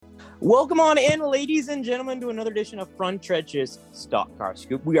Welcome on in, ladies and gentlemen, to another edition of Front Stretch's Stock Car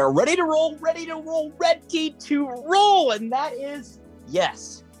Scoop. We are ready to roll, red key to roll, and that is,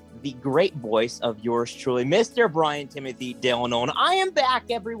 yes, the great voice of yours truly, Mr. Brian Timothy Delano. I am back,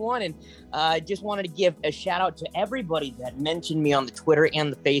 everyone, and I just wanted to give a shout out to everybody that mentioned me on the Twitter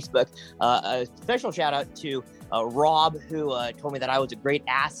and the Facebook. A special shout out to Rob, who told me that I was a great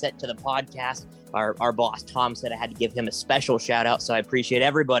asset to the podcast. Our boss Tom said I had to give him a special shout out, so I appreciate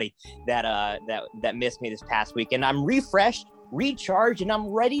everybody that missed me this past week. And I'm refreshed, recharged, and I'm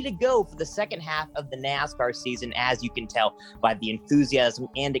ready to go for the second half of the NASCAR season, as you can tell by the enthusiasm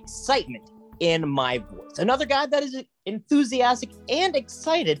and excitement in my voice. Another guy that is enthusiastic and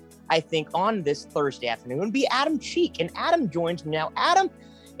excited, I think, on this Thursday afternoon would be Adam Cheek. And Adam joins me now. Adam,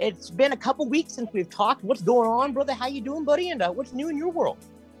 it's been a couple weeks since we've talked. What's going on, brother? How you doing, buddy? And what's new in your world?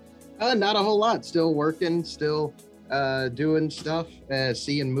 Not a whole lot. Still working, still doing stuff,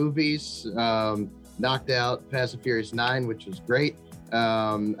 seeing movies, knocked out Fast and Furious 9, which was great.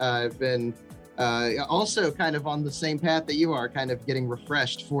 I've been also kind of on the same path that you are, kind of getting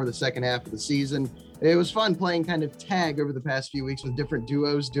refreshed for the second half of the season. It was fun playing kind of tag over the past few weeks with different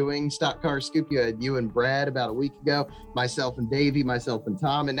duos doing Stock Car Scoop. You had you and Brad about a week ago, myself and Davey, myself and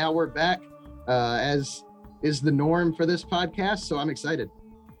Tom, and now we're back as is the norm for this podcast, so I'm excited.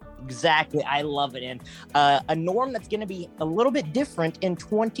 Exactly. I love it. And a norm that's going to be a little bit different in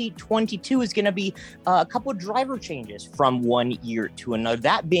 2022 is going to be a couple of driver changes from one year to another.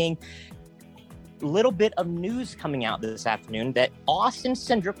 That being a little bit of news coming out this afternoon that Austin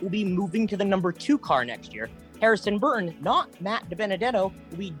Cindric will be moving to the number 2 car next year. Harrison Burton, not Matt DiBenedetto,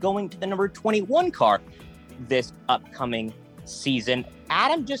 will be going to the number 21 car this upcoming season.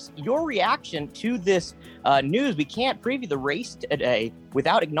 Adam, just your reaction to this news. We can't preview the race today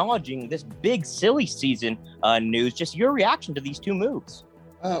without acknowledging this big silly season news. Just your reaction to these two moves.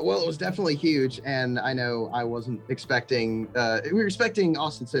 Well, it was definitely huge, and I know I wasn't expecting. We were expecting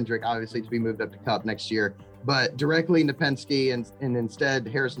Austin Cindric obviously to be moved up to Cup next year, but directly into Penske, and instead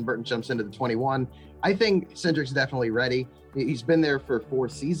Harrison Burton jumps into the 21. I think Cindric's definitely ready. He's been there for 4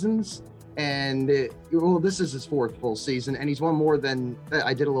 seasons. And this is his 4th full season, and he's won more than,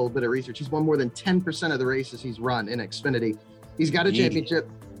 I did a little bit of research, he's won more than 10% of the races he's run in Xfinity. He's got a championship.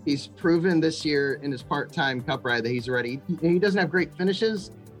 He's proven this year in his part-time Cup ride that he's ready. He doesn't have great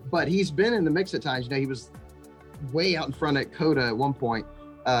finishes, but he's been in the mix at times. You know, he was way out in front at COTA at one point,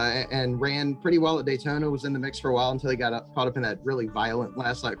 and ran pretty well at Daytona, was in the mix for a while until he got caught up in that really violent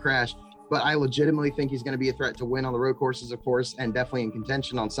last lap crash. But I legitimately think he's going to be a threat to win on the road courses, of course, and definitely in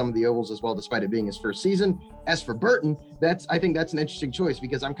contention on some of the ovals as well, despite it being his first season. As for Burton, I think that's an interesting choice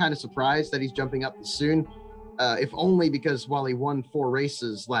because I'm kind of surprised that he's jumping up this soon, if only because while he won 4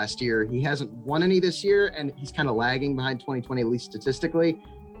 races last year, he hasn't won any this year, and he's kind of lagging behind 2020, at least statistically.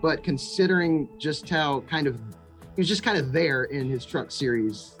 But considering just how he was just kind of there in his truck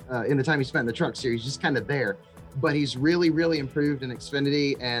series, in the time he spent in the truck series, just kind of there. But he's really, really improved in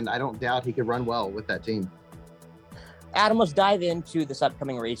Xfinity, and I don't doubt he could run well with that team. Adam, let's dive into this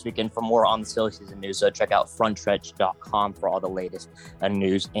upcoming race weekend for more on the silly season news. So check out frontstretch.com for all the latest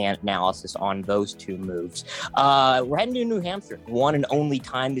news and analysis on those 2 moves. We're heading to New Hampshire, one and only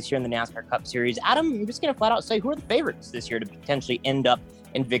time this year in the NASCAR Cup Series. Adam, I'm just going to flat out say, who are the favorites this year to potentially end up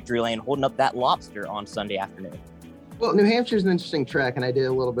in victory lane, holding up that lobster on Sunday afternoon? Well, New Hampshire is an interesting track, and I did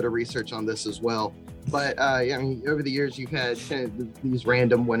a little bit of research on this as well. But I mean, over the years, you've had kind of these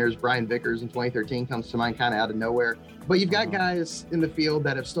random winners. Brian Vickers in 2013 comes to mind kind of out of nowhere. But you've got guys in the field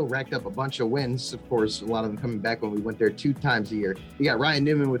that have still racked up a bunch of wins. Of course, a lot of them coming back when we went there 2 times a year. You got Ryan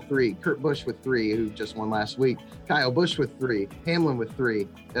Newman with 3, Kurt Busch with 3, who just won last week, Kyle Busch with 3, Hamlin with 3,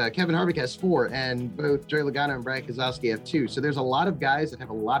 Kevin Harvick has 4, and both Joey Logano and Brad Keselowski have 2. So there's a lot of guys that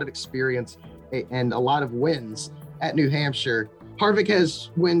have a lot of experience and a lot of wins at New Hampshire. Harvick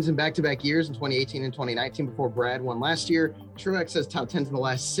has wins in back-to-back years in 2018 and 2019 before Brad won last year. Truex has top 10s in the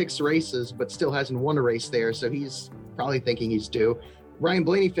last 6 races, but still hasn't won a race there, so he's probably thinking he's due. Ryan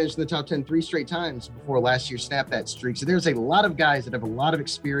Blaney finished in the top 10 3 straight times before last year snapped that streak. So there's a lot of guys that have a lot of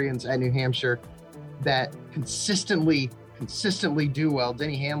experience at New Hampshire that consistently do well.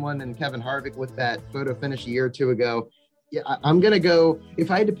 Denny Hamlin and Kevin Harvick with that photo finish a year or 2 ago. Yeah, I'm going to go, if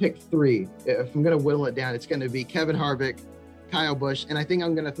I had to pick 3, if I'm going to whittle it down, it's going to be Kevin Harvick, Kyle Busch, and I think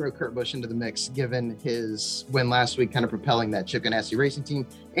I'm going to throw Kurt Busch into the mix, given his win last week, kind of propelling that Chip Ganassi Racing team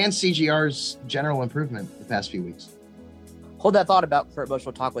and CGR's general improvement the past few weeks. Hold that thought about Kurt Busch.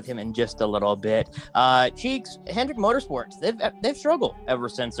 We'll talk with him in just a little bit. Cheeks, Hendrick Motorsports, they've struggled ever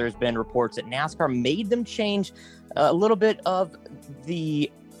since there's been reports that NASCAR made them change a little bit of the,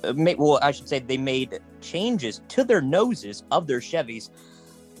 I should say they made changes to their noses of their Chevys.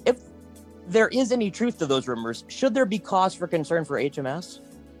 If there is any truth to those rumors, should there be cause for concern for HMS?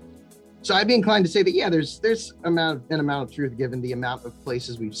 So I'd be inclined to say that, yeah, there's an amount of truth given the amount of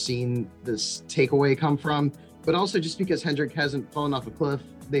places we've seen this takeaway come from, but also just because Hendrick hasn't fallen off a cliff,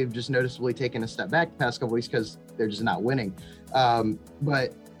 they've just noticeably taken a step back the past couple weeks because they're just not winning.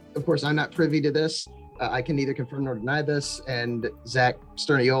 But of course, I'm not privy to this. I can neither confirm nor deny this. And Zach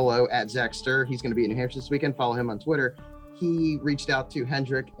Sterniolo at Zach Stir, he's going to be in New Hampshire this weekend. Follow him on Twitter. He reached out to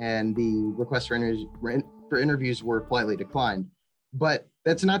Hendrick, and the requests for interviews were politely declined. But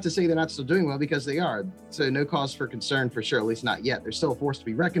that's not to say they're not still doing well, because they are. So no cause for concern for sure, at least not yet. They're still a force to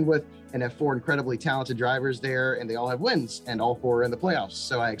be reckoned with and have 4 incredibly talented drivers there, and they all have wins, and all 4 are in the playoffs.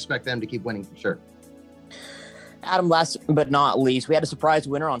 So I expect them to keep winning for sure. Adam, last but not least, we had a surprise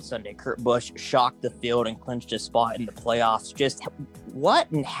winner on Sunday. Kurt Busch shocked the field and clinched a spot in the playoffs. Just what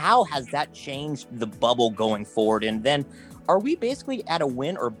and how has that changed the bubble going forward? And then are we basically at a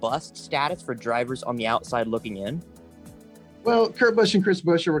win or bust status for drivers on the outside looking in? Well, Kurt Busch and Chris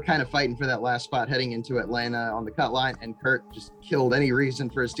Buescher were kind of fighting for that last spot heading into Atlanta on the cut line, and Kurt just killed any reason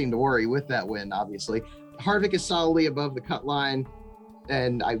for his team to worry with that win, obviously. Harvick is solidly above the cut line,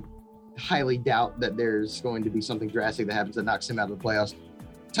 and I highly doubt that there's going to be something drastic that happens that knocks him out of the playoffs.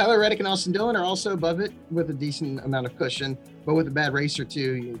 Tyler Reddick and Austin Dillon are also above it with a decent amount of cushion, but with a bad race or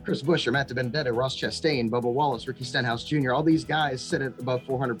two, Chris Buescher, Matt DiBenedetto, Ross Chastain, Bubba Wallace, Ricky Stenhouse Jr., all these guys sit at above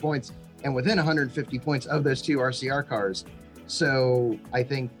 400 points and within 150 points of those 2 RCR cars. So I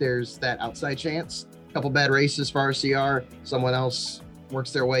think there's that outside chance. A couple bad races for RCR. Someone else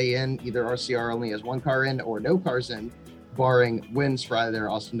works their way in. Either RCR only has 1 car in or no cars in, barring wins for either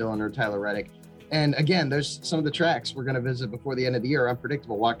Austin Dillon or Tyler Reddick. And again, there's some of the tracks we're going to visit before the end of the year.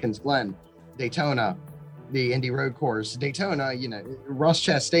 Unpredictable. Watkins Glen, Daytona, the Indy Road Course. Daytona, Ross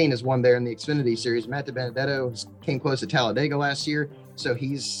Chastain has won there in the Xfinity Series. Matt DiBenedetto came close at Talladega last year, so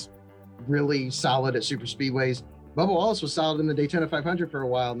he's really solid at super speedways. Bubba Wallace was solid in the Daytona 500 for a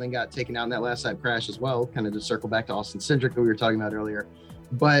while and then got taken out in that last lap crash as well, kind of to circle back to Austin Cindric that we were talking about earlier.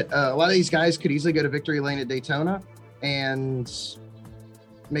 But a lot of these guys could easily go to victory lane at Daytona and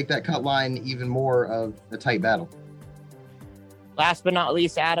make that cut line even more of a tight battle. Last but not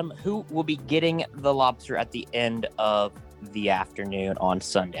least, Adam, who will be getting the lobster at the end of the afternoon on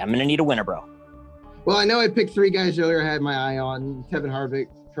Sunday? I'm going to need a winner, bro. Well, I know I picked 3 guys earlier I had my eye on: Kevin Harvick,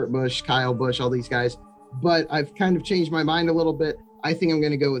 Kurt Busch, Kyle Busch, all these guys. But I've kind of changed my mind a little bit. I think I'm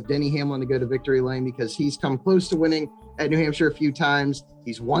going to go with Denny Hamlin to go to victory lane because he's come close to winning at New Hampshire a few times.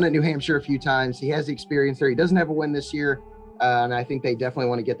 He's won at New Hampshire a few times. He has the experience there. He doesn't have a win this year. And I think they definitely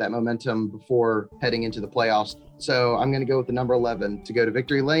want to get that momentum before heading into the playoffs. So I'm going to go with the number 11 to go to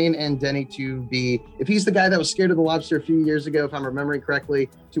victory lane, and Denny to be, if he's the guy that was scared of the lobster a few years ago, if I'm remembering correctly,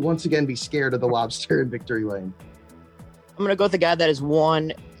 to once again be scared of the lobster in victory lane. I'm going to go with the guy that has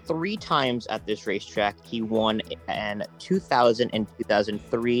won 3 times at this racetrack. He won in 2000 and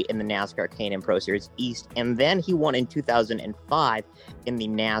 2003 in the NASCAR K&N Pro Series East, and then he won in 2005 in the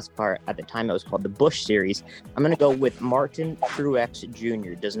NASCAR, at the time it was called the Busch Series. I'm going to go with Martin Truex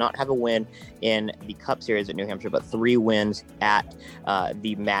Jr. Does not have a win in the Cup Series at New Hampshire, but 3 wins at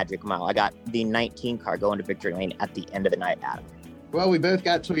the Magic Mile. I got the 19 car going to victory lane at the end of the night, Adam. Well, we both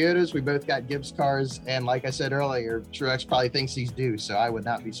got Toyotas, we both got Gibbs cars, and like I said earlier, Truex probably thinks he's due, so I would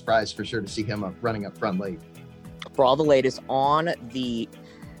not be surprised for sure to see him running up front late. For all the latest on the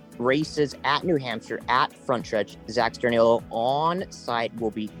races at New Hampshire at Front Stretch, Zach Sterniolo on site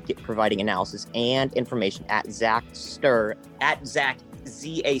will be providing analysis and information at Zach Stir, at Zach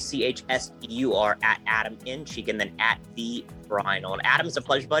ZACHSUR, at Adam Incheek, and then at the Brian Nolan. Adam, it's a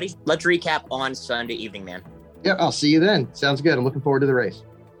pleasure, buddy. Let's recap on Sunday evening, man. Yep, I'll see you then. Sounds good. I'm looking forward to the race.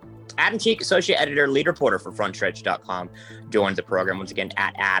 Adam Cheek, associate editor, lead reporter for FrontStretch.com, joins the program once again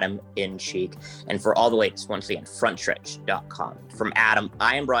at Adam Incheek. And for all the latest, once again, FrontStretch.com. From Adam,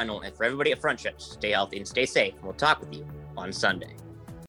 I am Brian Nolan. And for everybody at Front Stretch, stay healthy and stay safe. And we'll talk with you on Sunday.